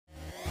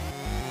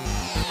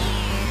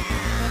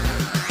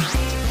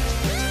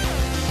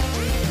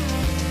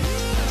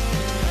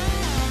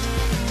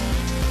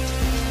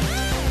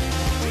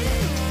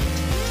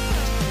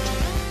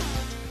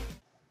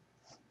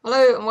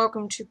and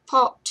welcome to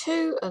part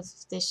 2 of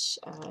this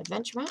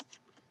adventure map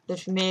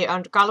that me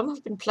and Callum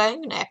have been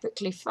playing and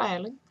epically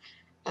failing.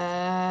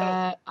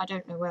 I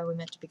don't know where we're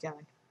meant to be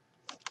going.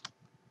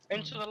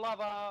 Into the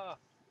lava!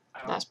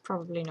 That's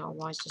probably not a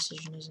wise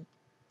decision, is it?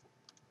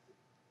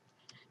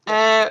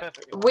 Yes,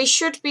 we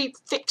should be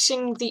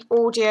fixing the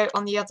audio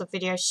on the other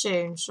video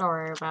soon.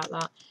 Sorry about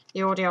that.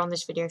 The audio on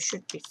this video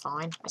should be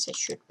fine. I say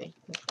should be.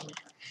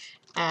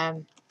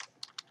 Right,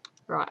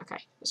 okay,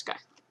 let's go.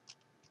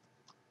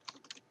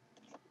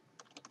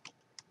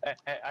 Hey,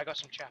 I got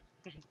some chaff.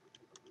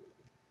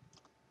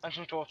 And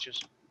some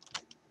torches.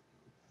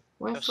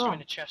 Where There's some in from?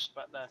 the chest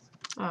back there.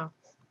 Oh.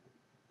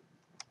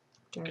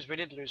 Because we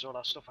did lose all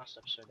our stuff last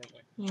episode,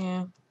 didn't we?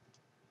 Yeah.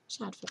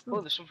 Sad for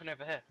Oh, there's something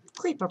over here.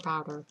 Creeper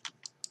powder.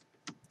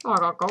 Oh, I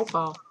got a gold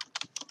bar.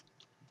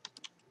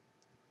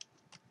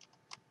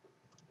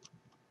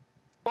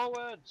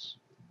 Forwards!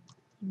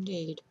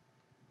 Indeed.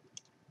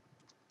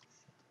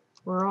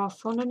 We're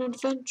off on an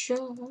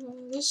adventure.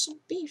 There's some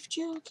beef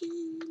jerky.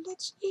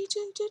 Let's eat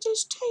it. It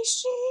is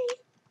tasty.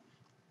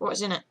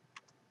 What's in it?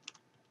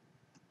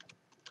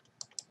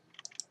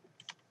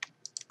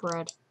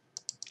 Bread.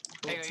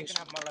 Hey, you can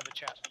have my leather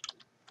chest.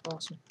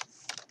 Awesome.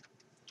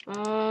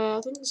 I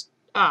think it's...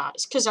 Ah,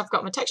 it's because I've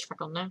got my texture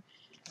pack on now.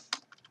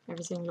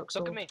 Everything looks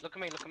Look all... at me, look at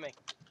me, look at me.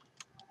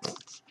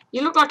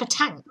 You look like a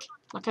tank.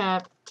 Like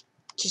a...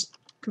 Just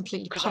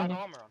completely... Because I have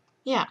armor on.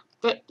 Yeah,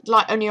 but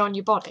like only on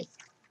your body.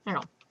 Hang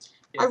on.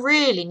 Yeah. I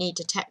really need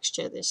to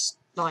texture this,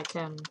 like,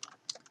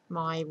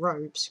 my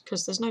robes,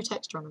 because there's no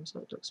texture on them,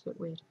 so it looks a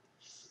bit weird.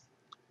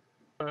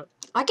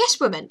 I guess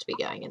we're meant to be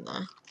going in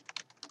there.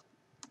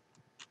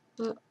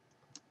 But,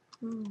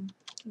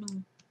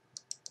 no.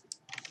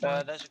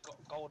 There's a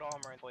gold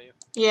armor in for you.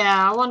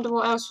 Yeah, I wonder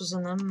what else was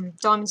in them.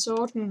 Diamond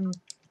sword and...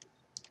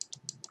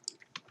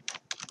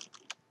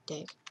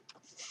 Dig.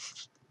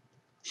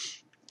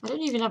 I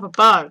don't even have a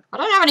bow. I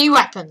don't have any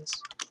weapons.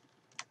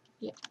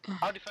 Yeah.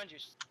 I'll defend you.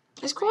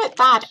 It's quite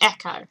bad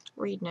echo.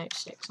 Read note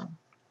 6. Oh,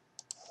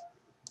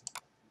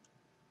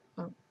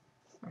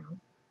 hang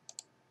on.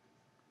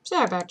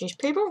 Sorry about this,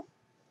 people.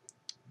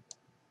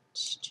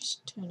 Let's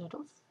just turn it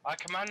off. I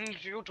command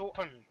you to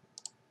open.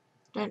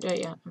 Don't do it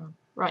yet. Oh.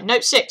 Right,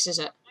 note 6, is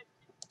it?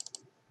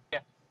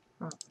 Yeah.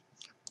 Right.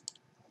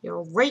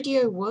 Your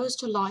radio whirs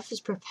to life as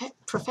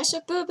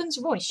Professor Bourbon's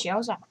voice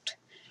yells out.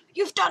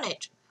 You've done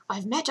it!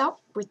 I've met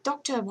up with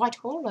Dr.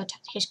 Whitehall at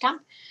his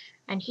camp,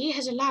 and he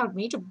has allowed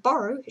me to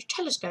borrow his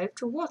telescope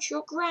to watch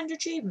your grand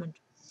achievement.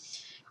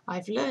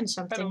 I've learned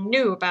something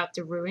new about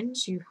the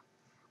ruins you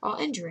are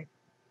entering.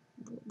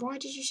 Why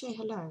did you say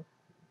hello?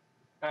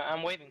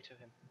 I'm waving to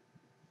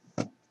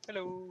him.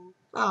 Hello.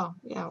 Oh,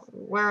 yeah,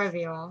 wherever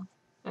you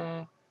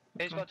are.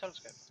 He's got a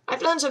telescope.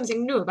 I've learned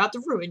something new about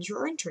the ruins you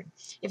are entering.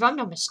 If I'm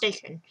not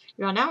mistaken,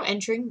 you are now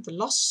entering the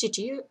lost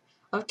city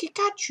of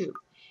Kikatchu.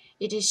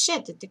 It is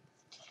said that the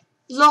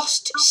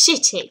lost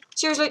city.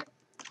 Seriously,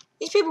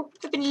 these people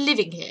have been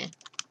living here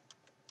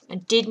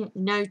and didn't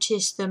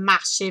notice the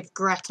massive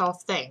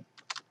Gretov thing.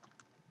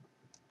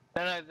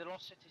 No, the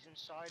lost city's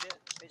inside it.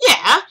 It's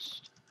Yeah.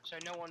 Lost, so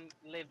no one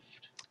lived.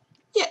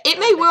 Yeah, it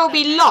may well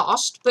be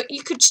lost, but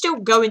you could still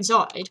go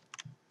inside.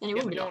 And it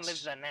Yeah, wouldn't but be no one lost.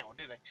 lives there now,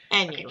 do they?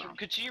 Anyway. Okay,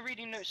 continue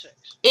reading note 6.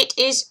 It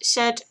is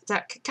said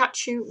that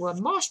Kikatchu were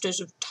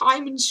masters of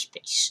time and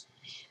space.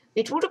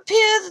 It would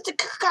appear that the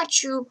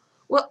Kikatchu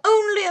were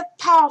only a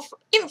powerful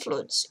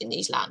influence in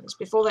these lands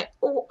before they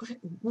all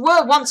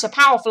were once a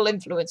powerful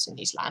influence in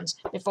these lands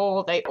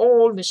before they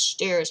all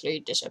mysteriously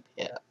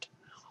disappeared.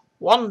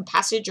 One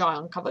passage I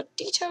uncovered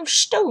details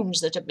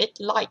stones that emit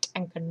light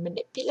and can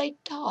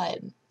manipulate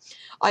time.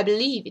 I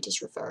believe it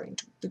is referring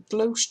to the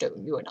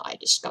glowstone you and I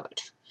discovered.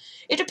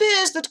 It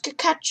appears that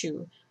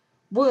Kikatchu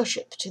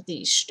worshipped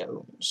these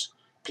stones.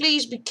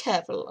 Please be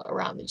careful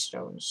around these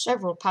stones.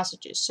 Several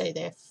passages say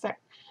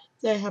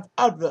they have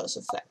adverse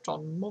effect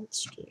on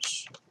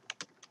monsters.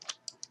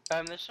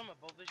 There's some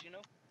above us, you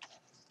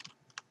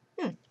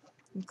know.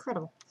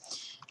 Incredible.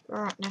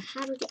 Alright, now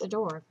how do we get the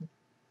door open?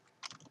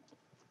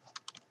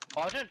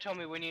 Oh, don't tell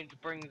me we need to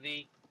bring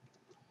the...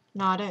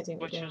 No, I don't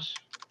think we do. butchers.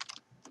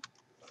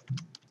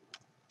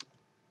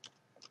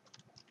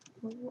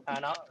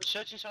 And I'll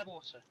search inside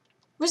water.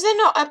 Was there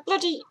not a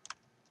bloody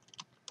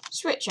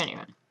switch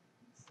anywhere?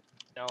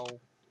 No.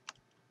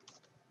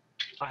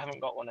 I haven't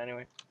got one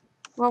anyway.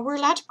 Well, we're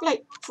allowed to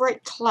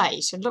break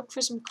clay, so look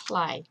for some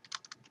clay.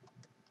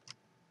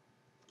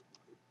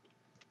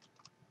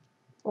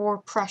 Or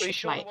pressure Are you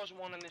sure plate. there wasn't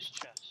one in this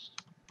chest?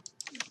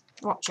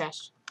 What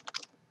chest?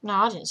 No,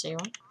 I didn't see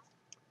one.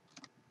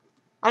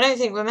 I don't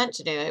think we're meant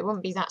to do it. It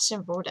wouldn't be that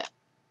simple, would it?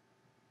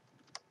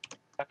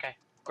 Okay.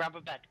 Grab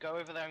a bed. Go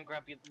over there and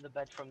grab the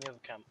bed from the other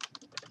camp.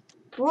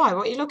 Why?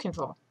 What are you looking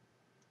for?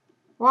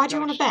 Why do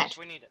you want a bed? Just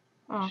in case we need it.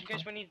 Oh, Just in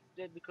case we need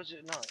it because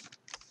it's night.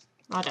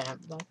 I don't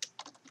have a bed.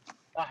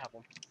 I have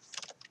one.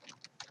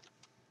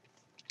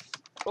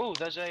 Oh,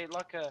 there's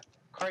like a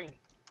crane.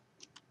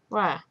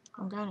 Where?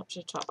 I'm going up to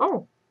the top.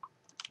 Oh!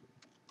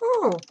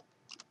 Oh!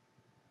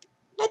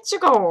 Let's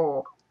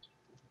go!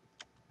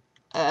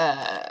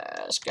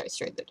 let's go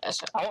through the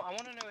desert. I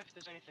want to know if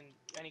there's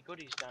any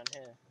goodies down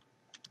here.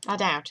 I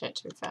doubt it,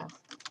 to be fair.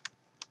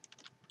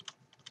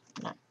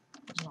 No,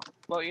 there's not.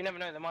 Well, you never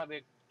know. There might be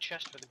a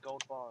chest with a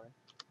gold bar in.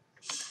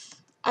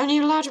 Only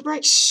allowed to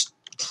break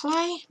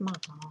clay? My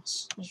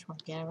ass. I just want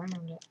to get around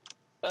it.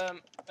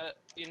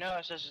 You know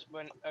it says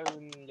when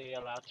only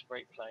allowed to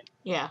break clay.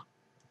 Yeah.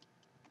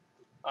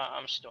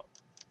 I'm stuck.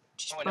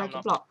 Just Oh, break no,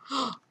 a block.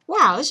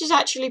 Wow, this is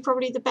actually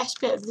probably the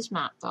best bit of this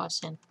map that I've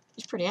seen.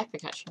 It's pretty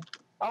epic, actually.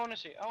 I want to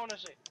see.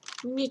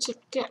 We need to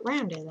get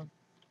round here, then.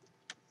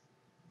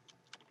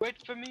 Wait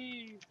for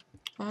me.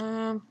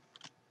 Oh,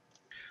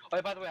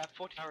 by the way, I have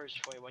 40 arrows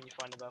for you when you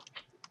find the bell.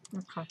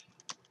 Okay.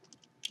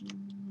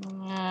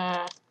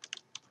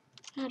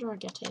 How do I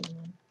get in,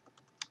 then?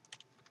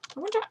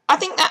 I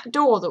think that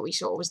door that we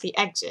saw was the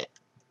exit.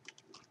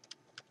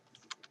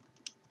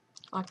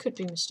 I could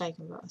be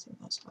mistaken, but I think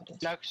that's how it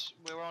is. No, because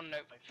we were on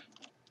note 5.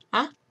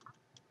 Huh?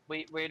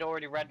 We'd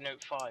already read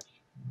note 5.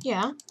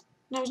 Yeah.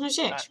 No, it was note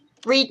 6.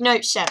 Read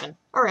note 7.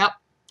 Hurry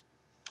up.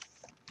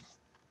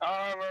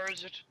 Where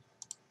is it?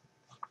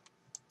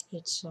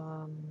 It's,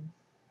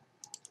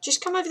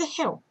 just come over the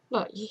hill.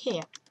 Look, you're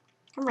here.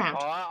 Come round.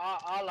 Oh,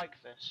 I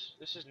like this.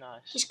 This is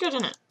nice. It's good,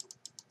 isn't it?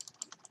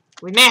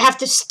 We may have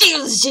to steal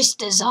this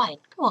design.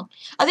 Come on.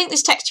 I think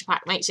this texture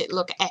pack makes it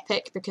look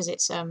epic because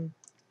it's,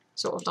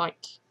 sort of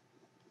like,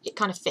 it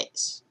kind of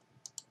fits.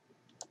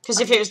 Because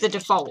if it was the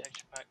default...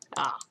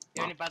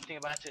 The only bad thing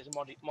about it is a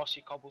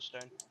mossy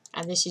cobblestone.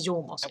 And this is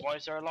all mossy. And why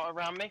is there a lot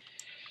around me?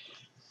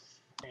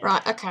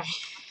 Right, okay.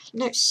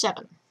 Note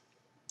 7.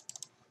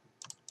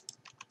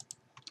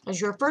 As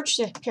you approach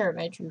the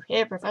pyramid, you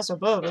hear Professor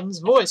Bourbon's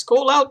voice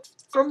call out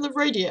from the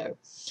radio.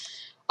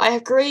 I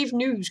have grave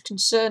news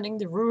concerning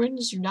the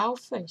ruins you now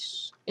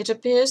face. It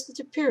appears that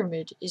the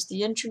pyramid is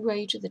the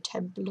entryway to the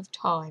Temple of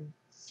Time.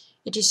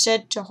 It is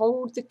said to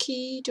hold the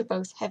key to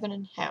both heaven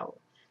and hell.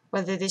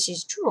 Whether this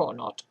is true or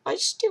not, I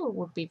still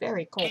would be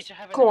very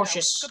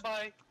cautious.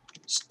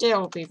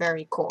 Still be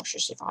very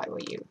cautious if I were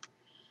you.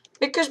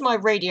 Because my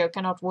radio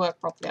cannot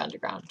work properly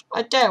underground,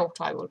 I doubt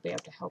I will be able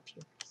to help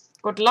you.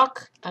 Good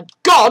luck, and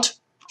God,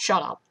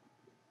 shut up.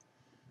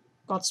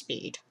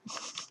 Godspeed.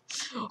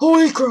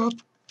 Holy crap.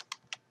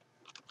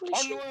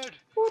 Onward!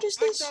 What is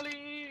this?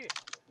 Victory!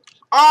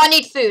 Oh, I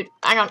need food.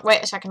 Hang on,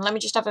 wait a second. Let me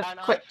just have a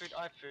quick...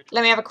 I have food.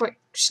 Let me have a quick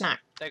snack.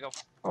 There you go.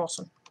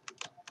 Awesome.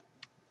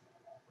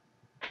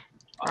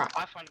 Right.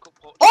 I find a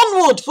cookport.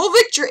 Onward for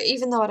victory!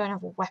 Even though I don't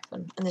have a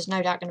weapon, and there's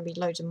no doubt going to be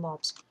loads of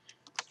mobs.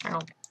 Hang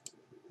on.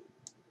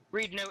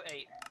 Read note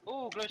 8.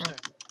 Oh, glowstone.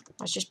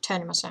 I was just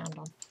turning my sound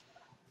on.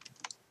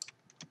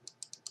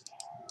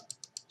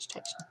 Let's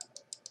take some.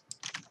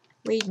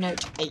 Read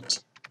note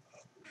 8.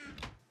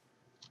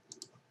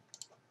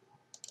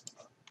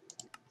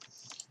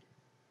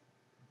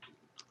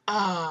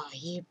 Ah,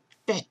 you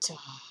better.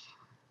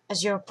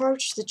 As you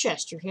approach the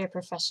chest, you hear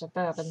Professor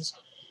Bourbon's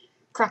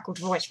crackled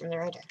voice from the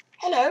radio.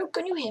 Hello,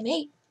 can you hear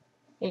me?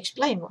 He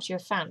explained what you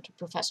have found to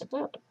Professor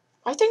Bourbon.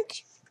 I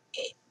think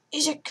it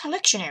is a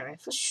collection area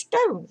for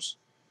stones.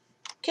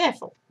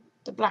 Careful,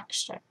 the black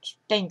stones.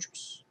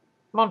 Dangerous.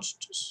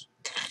 Monsters.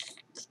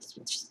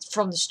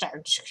 From the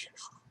stones.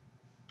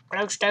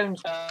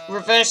 Glowstones.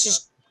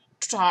 Reverses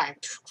time.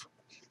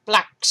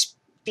 Black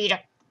speeder.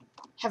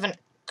 Heaven.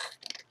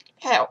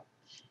 Hell.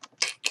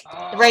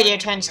 The radio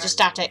turns to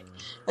static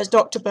as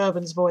Dr.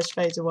 Bourbon's voice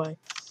fades away.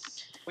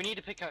 We need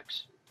a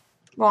pickaxe.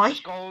 Why? It's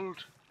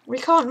gold. We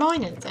can't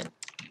mine anything.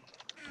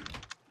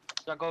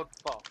 That gold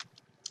bar.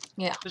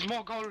 Yeah. There's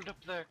more gold up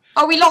there.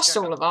 Oh, we lost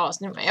all of ours,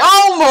 didn't we?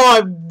 Oh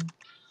my!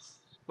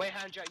 Wait,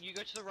 Jack, you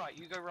go to the right.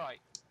 You go right.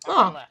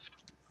 Oh. I'm left.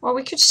 Well,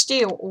 we could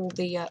steal all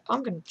the.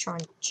 I'm gonna try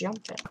and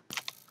jump it.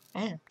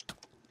 Yeah.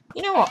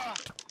 You know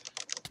what?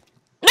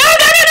 No!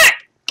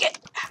 Get.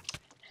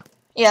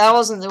 Yeah, that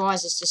wasn't the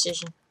wisest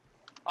decision.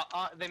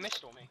 They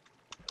missed on me.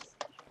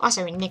 I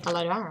say we nick a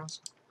load of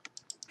arrows.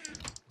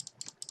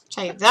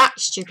 Take that,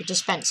 stupid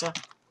dispenser.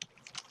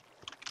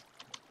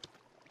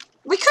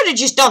 We could have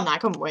just done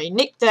that, couldn't we?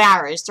 Nick the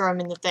arrows, throw them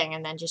in the thing,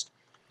 and then just...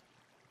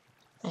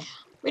 Yeah.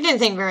 We didn't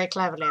think very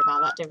cleverly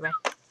about that, did we?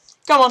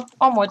 Come on,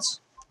 onwards.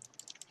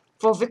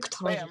 For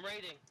victory. Wait, I'm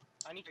raiding.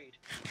 I need raid.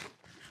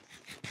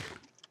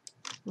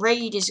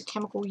 Raid is a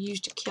chemical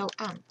used to kill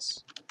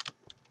ants.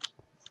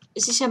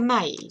 Is this a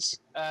maze?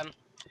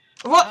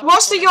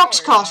 What's the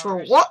Yogscast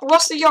rule?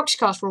 What's the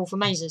Yogscast rule for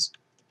mazes?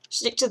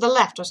 Stick to the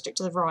left or stick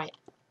to the right?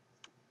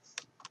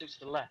 Stick to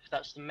the left.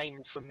 That's the main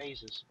rule for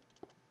mazes.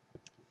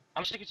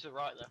 I'm sticking to the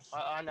right though.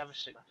 I never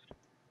stick left.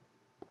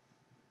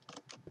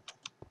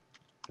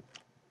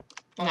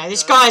 No,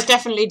 this guy has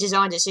definitely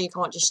designed it so you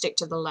can't just stick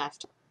to the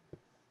left.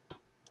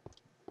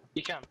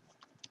 You can.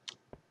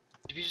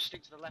 If you just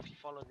stick to the left, you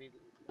follow the.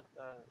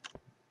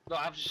 No,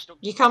 I've just stuck.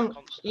 You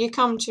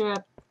come to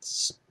a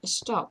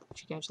stop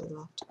if you go to the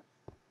left.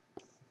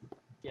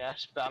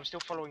 Yes, but I'm still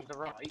following the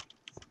right.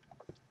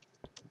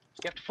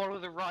 You have to follow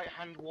the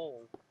right-hand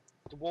wall.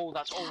 The wall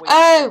that's always...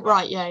 Oh,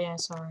 right, yeah,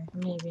 sorry.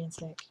 Me being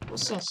thick.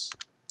 What's this?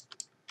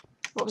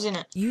 What was in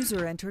it?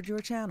 User entered your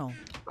channel.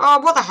 Oh,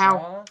 what the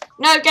hell?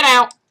 No, get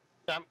out!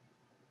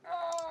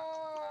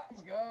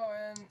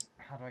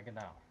 do I get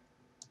down?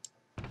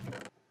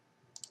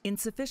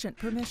 Insufficient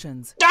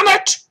permissions. Damn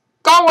it!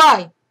 Go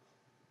away!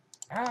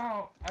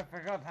 How? I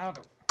forgot how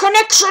to.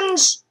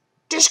 Connections!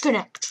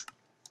 Disconnect.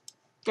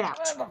 Get out.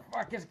 Where the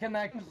fuck is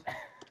connect?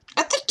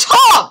 At the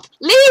top!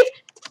 Leave!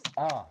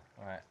 Oh,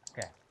 alright.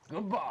 Okay.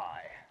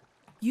 Goodbye.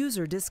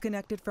 User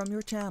disconnected from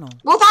your channel.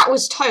 Well, that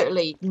was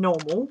totally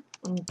normal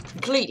and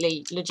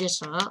completely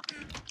legitimate.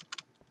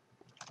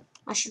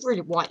 I should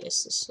really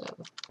whitelist this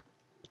server.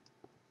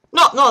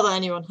 Not that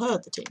anyone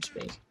heard the team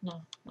speak.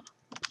 No.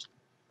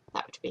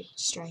 That would be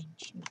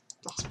strange.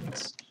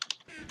 Blasphemous.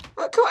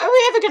 Are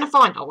we ever going to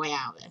find our way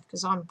out of there?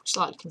 Because I'm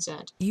slightly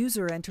concerned.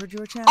 User entered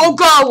your channel. Oh,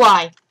 go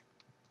away!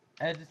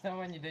 Just tell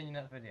when you're doing your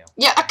next video.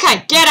 Yeah,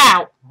 okay, get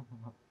out!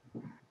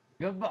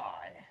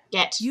 Goodbye.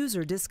 Get.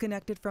 User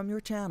disconnected from your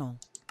channel.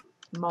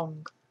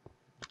 Mong.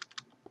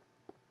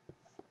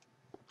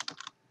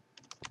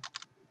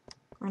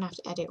 I'm going to have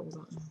to edit all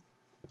that now.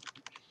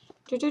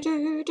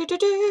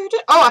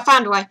 Oh, I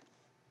found a way.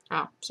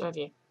 Oh, so have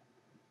you.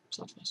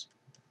 Sad face.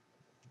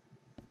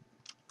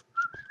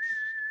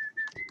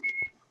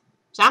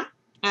 Sam?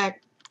 Not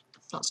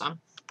Sam.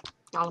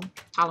 Callum.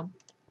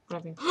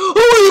 Whatever you...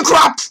 Oh, you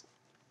crap!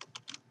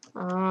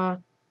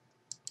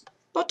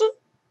 Button?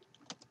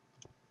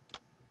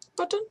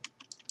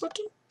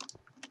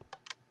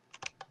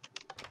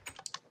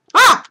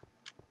 Ah!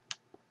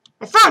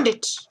 I found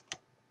it!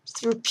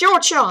 Through pure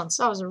chance.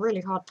 That was a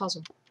really hard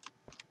puzzle.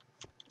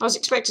 I was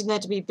expecting there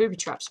to be booby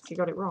traps if you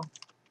got it wrong.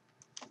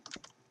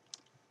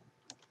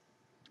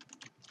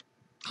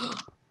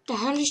 The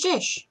hell is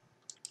this?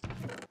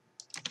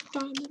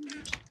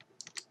 Diamond.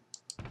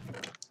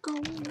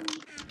 Gold.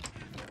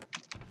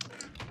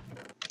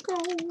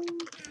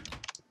 Gold.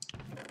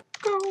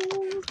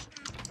 Gold.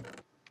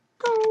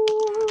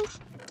 Gold.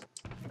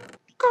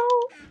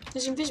 Gold.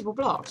 There's invisible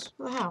blocks.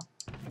 What the hell?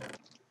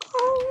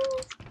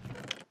 Gold.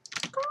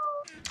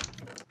 Gold.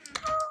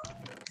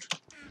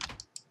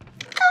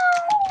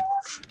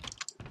 Gold.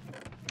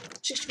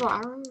 64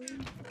 arrows.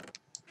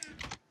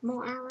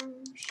 More arrows.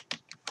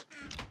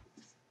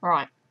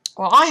 Right.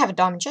 Well, I have a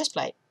diamond chest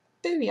plate.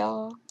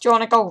 Booyah. Do you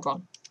want a gold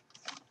one?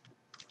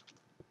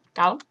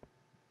 Callum?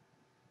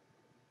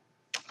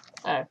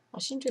 Oh, I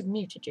seem to have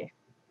muted you.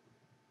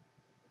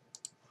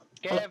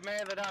 Give me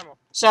the diamond.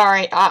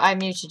 Sorry, I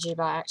muted you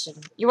by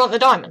accident. You want the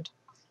diamond?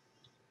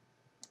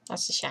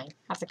 That's a shame.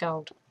 Have the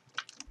gold.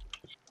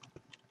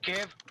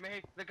 Give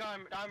me the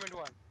diamond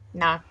one.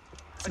 No,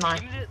 it's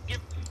Okay, mine.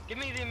 give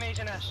me the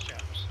amazing S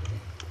chaps.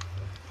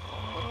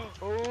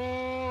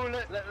 Oh,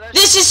 let's...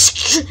 This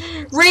is...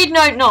 Read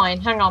note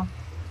 9. Hang on.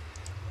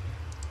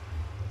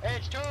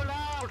 It's too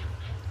loud.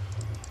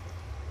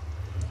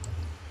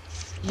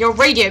 Your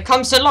radio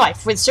comes to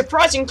life with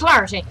surprising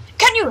clarity.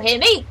 Can you hear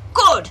me?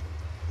 Good.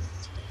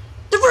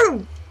 The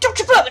room,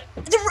 Dr. Bourbon,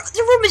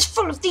 the room is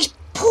full of these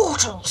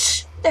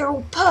portals. They're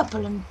all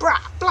purple and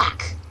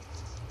black.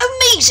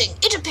 Amazing!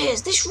 It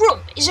appears this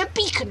room is a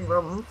beacon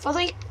room for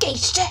the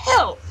gates to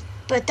hell.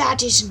 But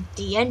that isn't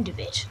the end of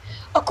it.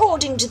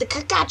 According to the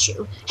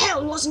Kikatchu,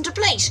 hell wasn't a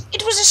place.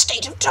 It was a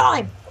state of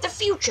time. The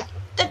future.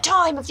 The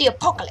time of the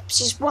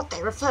apocalypse is what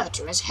they refer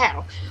to as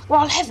hell,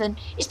 while heaven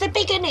is the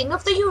beginning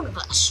of the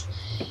universe.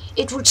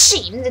 It would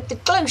seem that the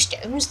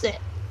glowstones that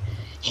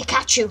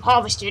Kikatchu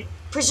harvested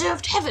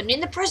preserved heaven in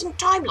the present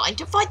timeline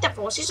to fight the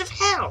forces of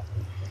hell.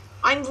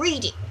 I'm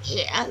reading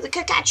here, the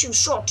Kikatchu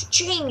sought to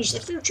change the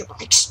future by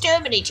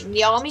exterminating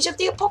the armies of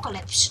the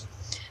apocalypse.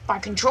 By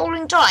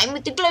controlling time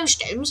with the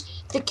glowstones,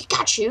 the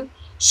Kikatchu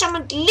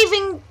summoned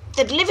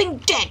the living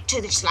dead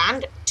to this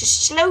land to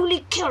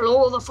slowly kill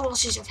all the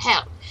forces of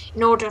hell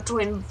in order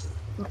to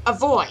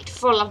avoid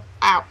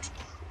full-out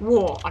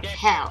war on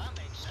hell.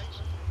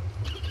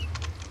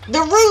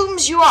 The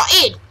rooms you are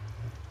in,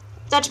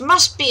 that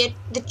must be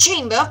the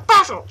chamber of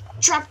battle,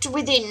 trapped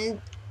within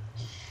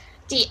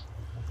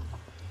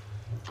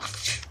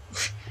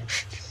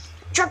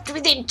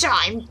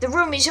time. The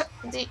room is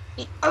the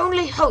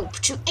only hope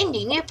to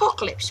ending the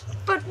apocalypse.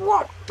 But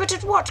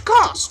at what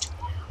cost?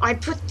 I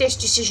put this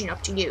decision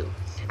up to you.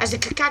 As the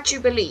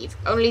Kikatchu believe,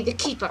 only the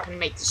Keeper can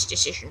make this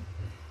decision.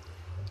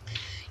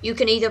 You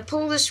can either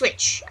pull the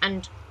switch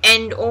and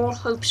end all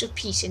hopes of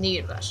peace in the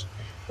universe,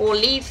 or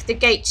leave the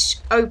gates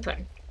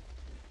open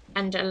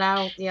and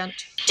allow the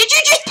Did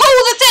you just pull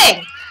the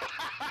thing?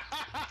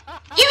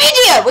 You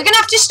idiot! We're gonna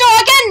have to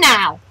start again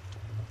now!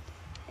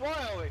 Why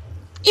are we?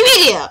 You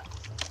idiot!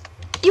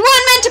 You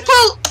weren't meant to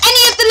pull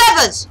any of the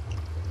levers!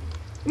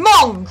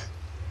 Mong!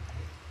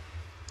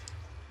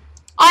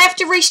 I have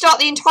to restart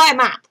the entire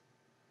map.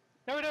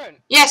 No, we don't.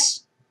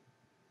 Yes.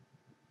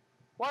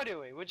 Why do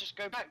we? We'll just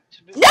go back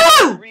to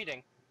No!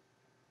 reading.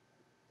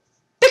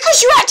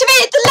 Because you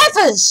activated the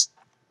levers!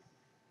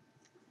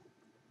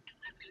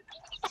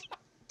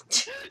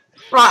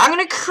 Right, I'm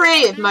gonna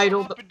creative mode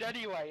all the...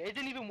 Anyway, it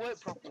didn't even work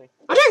properly.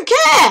 I don't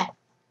care!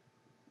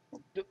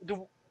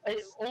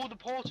 All the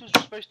portals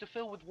were supposed to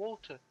fill with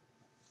water.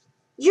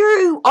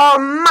 You are a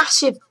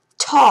massive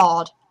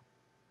tard.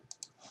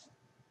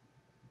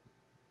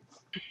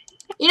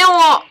 You know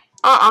what?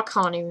 I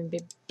can't even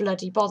be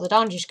bloody bothered.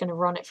 I'm just going to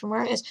run it from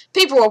where it is.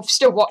 People are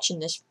still watching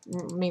this,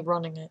 me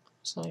running it.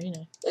 So, you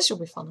know, this will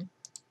be funny.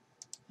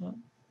 Yeah.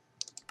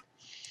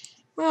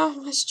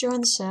 Well, let's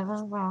join the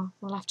server. Well,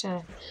 we'll have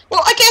to...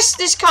 Well, I guess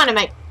this kind of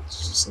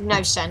makes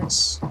no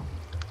sense.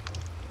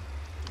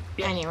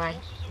 Yes, Anyway.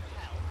 forces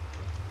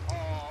of hell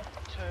are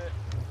to...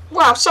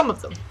 Well, some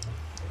of them,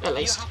 at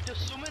least. You have to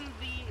summon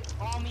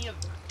the army of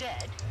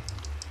dead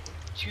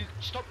to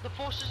stop the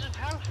forces of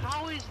hell?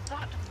 How is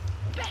that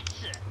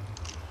better?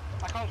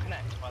 I can't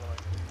connect, by the way.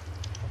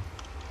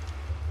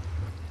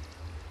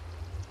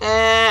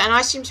 And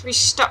I seem to be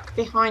stuck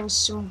behind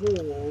some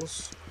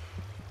walls.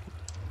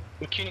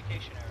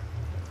 Communication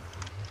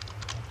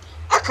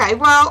error. Okay,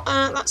 well,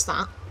 that's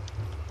that.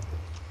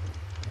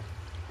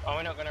 Oh,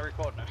 we're not going to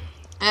record now.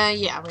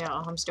 Yeah, we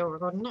are. I'm still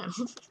recording now.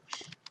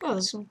 Oh,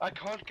 there's some... I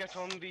can't get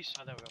on these.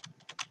 Oh, there we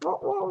go.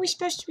 What are we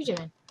supposed to be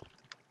doing?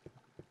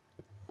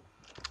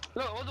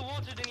 Look, all the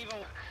water didn't even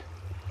work.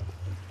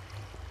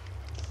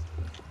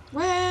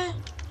 Where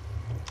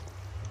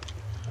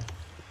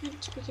did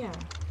we go?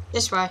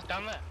 This way.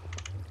 Down there.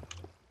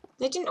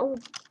 They didn't all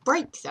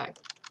break, though.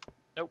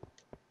 Nope.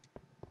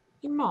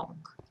 You monk.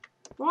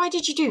 Why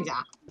did you do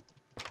that?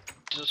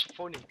 Just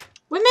funny.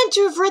 We're meant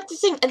to have read the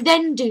thing and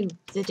then do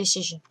the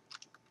decision.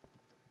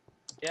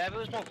 Yeah, but it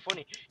was more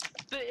funny.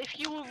 But if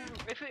you were,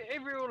 if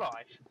in real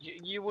life,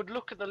 you would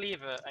look at the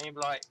lever and you'd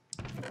be like,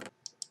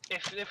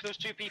 if there's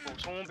two people,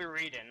 someone will be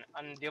reading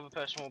and the other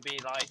person will be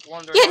like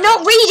wandering. Yeah,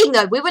 not reading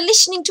though. We were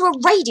listening to a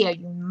radio,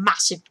 you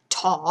massive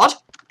tard.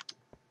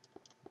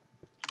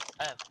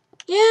 Oh.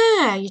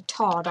 Yeah, you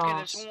tard Okay, then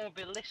ass. someone will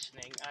be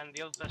listening and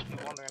the other person will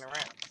be wandering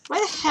around. Where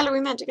the hell are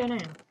we meant to go now?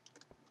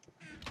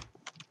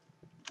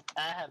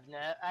 I have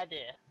no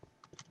idea.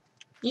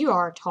 You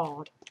are a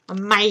tard. A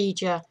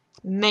major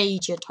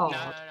tard. No,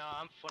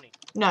 I'm funny.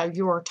 No,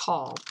 you're a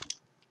tard.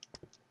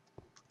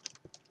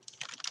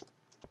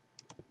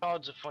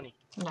 Cards are funny.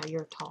 No,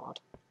 you're a tard.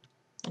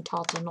 And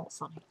tards are not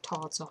funny.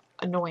 Tards are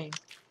annoying.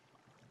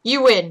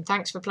 You win.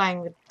 Thanks for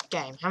playing the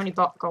game. How many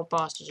gold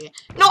bars did you get?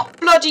 Not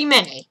bloody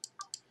many.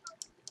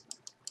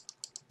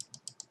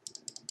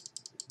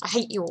 I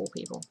hate you all,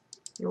 people.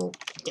 You're all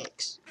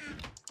dicks.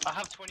 I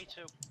have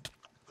 22.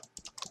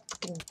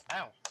 Fucking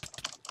Ow.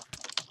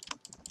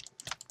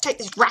 take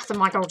this wrath of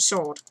my gold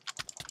sword.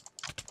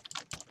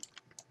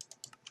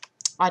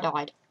 I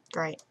died.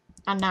 Great.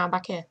 And now I'm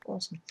back here.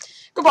 Awesome.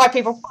 Goodbye,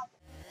 people.